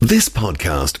This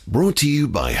podcast brought to you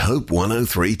by Hope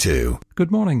 103.2. Good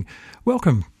morning.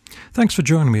 Welcome. Thanks for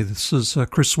joining me. This is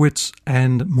Chris Witts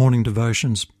and Morning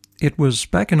Devotions. It was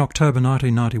back in October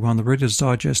 1991, the Reader's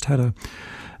Digest had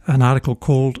an article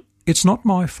called It's Not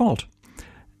My Fault.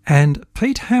 And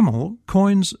Pete Hamill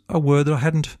coins a word that I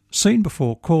hadn't seen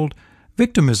before called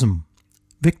victimism.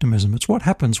 Victimism. It's what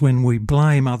happens when we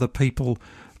blame other people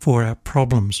for our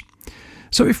problems.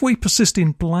 So if we persist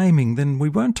in blaming, then we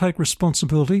won't take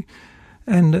responsibility.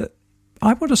 And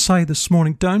I want to say this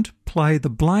morning, don't play the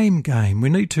blame game. We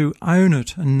need to own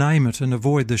it and name it and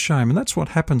avoid the shame. And that's what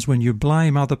happens when you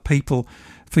blame other people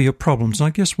for your problems. And I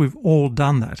guess we've all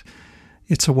done that.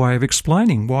 It's a way of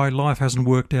explaining why life hasn't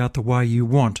worked out the way you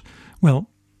want. Well,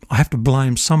 I have to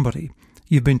blame somebody.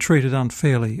 You've been treated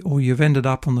unfairly, or you've ended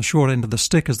up on the short end of the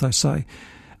stick, as they say.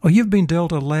 Or you've been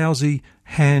dealt a lousy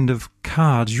hand of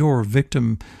cards, you're a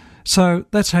victim. So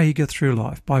that's how you get through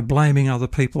life, by blaming other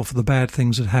people for the bad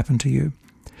things that happen to you.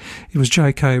 It was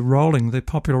J.K. Rowling, the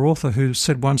popular author, who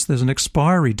said once there's an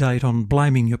expiry date on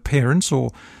blaming your parents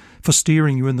or for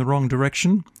steering you in the wrong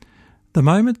direction. The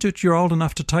moment that you're old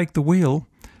enough to take the wheel,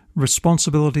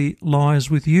 responsibility lies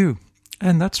with you.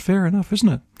 And that's fair enough, isn't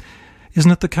it?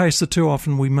 Isn't it the case that too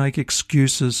often we make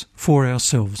excuses for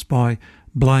ourselves by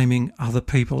blaming other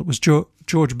people? It was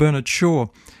George Bernard Shaw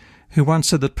who once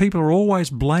said that people are always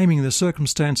blaming the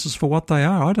circumstances for what they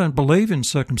are. I don't believe in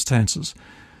circumstances.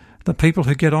 The people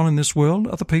who get on in this world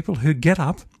are the people who get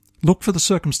up, look for the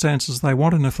circumstances they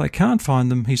want, and if they can't find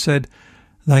them, he said,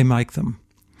 they make them.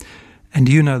 And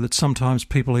you know that sometimes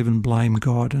people even blame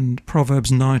God. And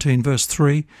Proverbs 19 verse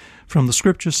 3 from the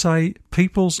scriptures say,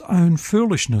 people's own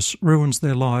foolishness ruins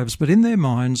their lives, but in their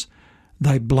minds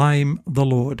they blame the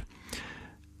Lord.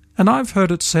 And I've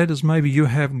heard it said, as maybe you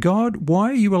have, God,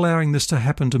 why are you allowing this to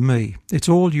happen to me? It's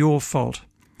all your fault.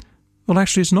 Well,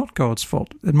 actually, it's not God's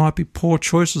fault. It might be poor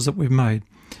choices that we've made.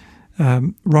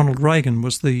 Ronald Reagan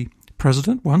was the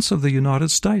president once of the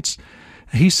United States.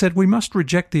 He said we must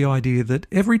reject the idea that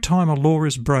every time a law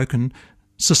is broken,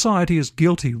 society is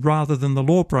guilty rather than the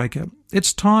lawbreaker.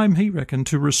 It's time, he reckoned,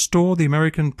 to restore the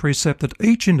American precept that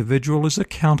each individual is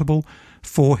accountable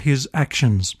for his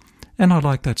actions. And I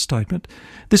like that statement.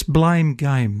 This blame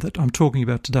game that I'm talking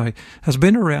about today has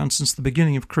been around since the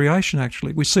beginning of creation,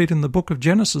 actually. We see it in the book of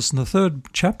Genesis, in the third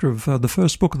chapter of the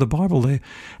first book of the Bible there.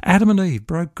 Adam and Eve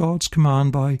broke God's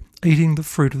command by eating the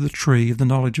fruit of the tree of the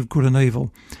knowledge of good and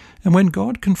evil. And when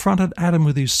God confronted Adam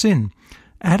with his sin,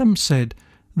 Adam said,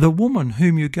 "The woman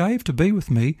whom you gave to be with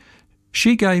me,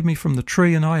 she gave me from the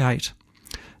tree and I ate."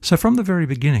 So from the very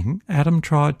beginning, Adam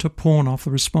tried to pawn off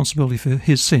the responsibility for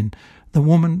his sin. The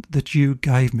woman that you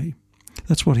gave me.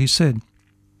 That's what he said.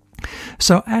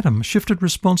 So Adam shifted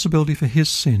responsibility for his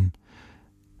sin.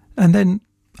 And then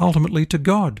ultimately to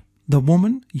God. The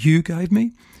woman you gave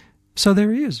me. So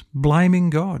there he is, blaming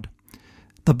God.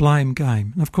 The blame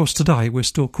game. And of course today we're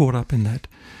still caught up in that.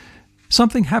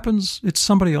 Something happens, it's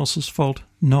somebody else's fault,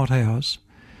 not ours.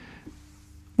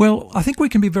 Well, I think we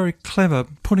can be very clever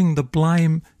putting the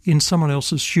blame in someone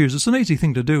else's shoes. It's an easy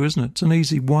thing to do, isn't it? It's an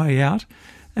easy way out.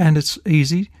 And it's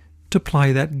easy to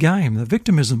play that game, the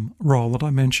victimism role that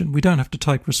I mentioned. We don't have to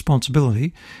take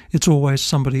responsibility. It's always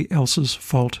somebody else's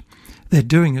fault. They're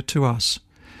doing it to us.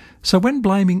 So when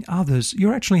blaming others,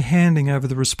 you're actually handing over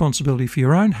the responsibility for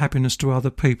your own happiness to other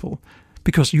people,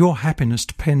 because your happiness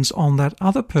depends on that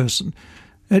other person.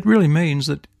 It really means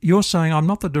that you're saying, I'm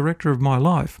not the director of my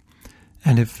life.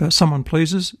 And if someone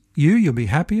pleases you, you'll be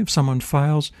happy. If someone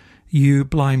fails, you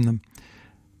blame them.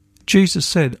 Jesus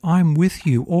said, I'm with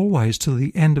you always to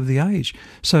the end of the age.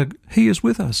 So he is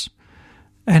with us.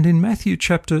 And in Matthew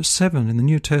chapter 7 in the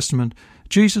New Testament,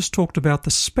 Jesus talked about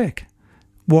the speck.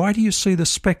 Why do you see the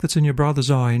speck that's in your brother's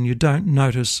eye and you don't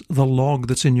notice the log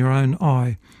that's in your own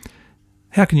eye?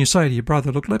 How can you say to your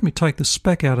brother, look, let me take the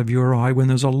speck out of your eye when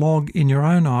there's a log in your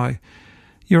own eye?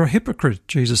 You're a hypocrite,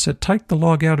 Jesus said. Take the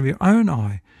log out of your own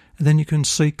eye and then you can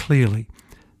see clearly.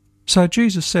 So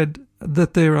Jesus said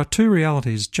that there are two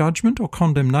realities, judgment or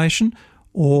condemnation,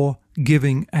 or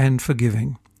giving and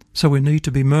forgiving. So we need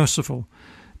to be merciful.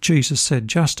 Jesus said,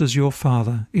 just as your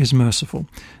Father is merciful.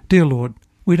 Dear Lord,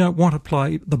 we don't want to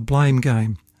play the blame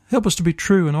game. Help us to be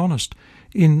true and honest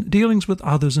in dealings with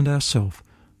others and ourselves.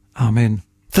 Amen.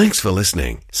 Thanks for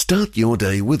listening. Start your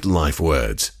day with Life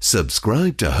Words.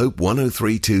 Subscribe to Hope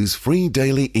 103.2's free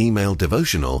daily email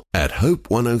devotional at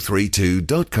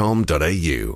hope1032.com.au.